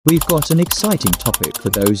We've got an exciting topic for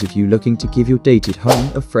those of you looking to give your dated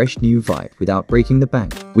home a fresh new vibe without breaking the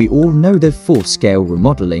bank. We all know that full-scale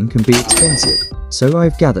remodeling can be expensive, so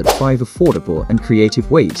I've gathered 5 affordable and creative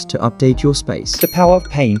ways to update your space. The power of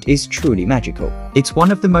paint is truly magical. It's one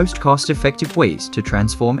of the most cost-effective ways to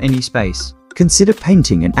transform any space. Consider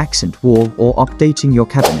painting an accent wall or updating your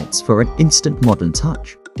cabinets for an instant modern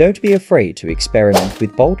touch. Don't be afraid to experiment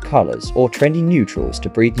with bold colors or trendy neutrals to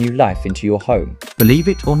breathe new life into your home. Believe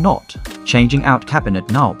it or not, changing out cabinet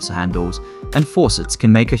knobs, handles, and faucets can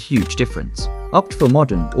make a huge difference. Opt for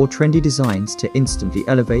modern or trendy designs to instantly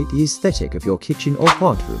elevate the aesthetic of your kitchen or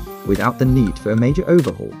bathroom without the need for a major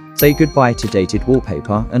overhaul. Say goodbye to dated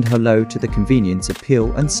wallpaper and hello to the convenience of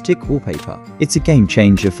peel and stick wallpaper. It's a game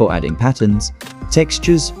changer for adding patterns,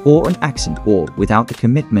 textures, or an accent wall without the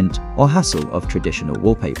commitment or hassle of traditional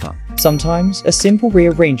wallpaper. Sometimes, a simple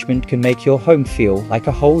rearrangement can make your home feel like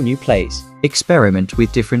a whole new place. Experiment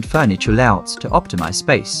with different furniture layouts to optimize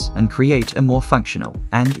space and create a more functional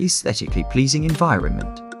and aesthetically pleasing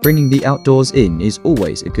environment. Bringing the outdoors in is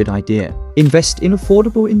always a good idea. Invest in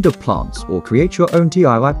affordable indoor plants or create your own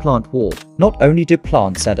DIY plant wall. Not only do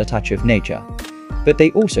plants add a touch of nature, but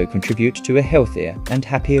they also contribute to a healthier and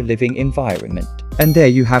happier living environment. And there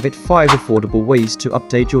you have it, 5 affordable ways to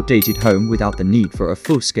update your dated home without the need for a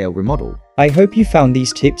full-scale remodel. I hope you found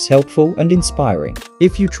these tips helpful and inspiring.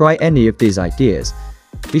 If you try any of these ideas,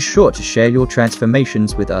 be sure to share your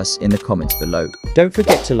transformations with us in the comments below. Don't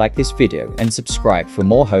forget to like this video and subscribe for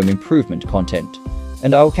more home improvement content.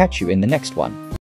 And I'll catch you in the next one.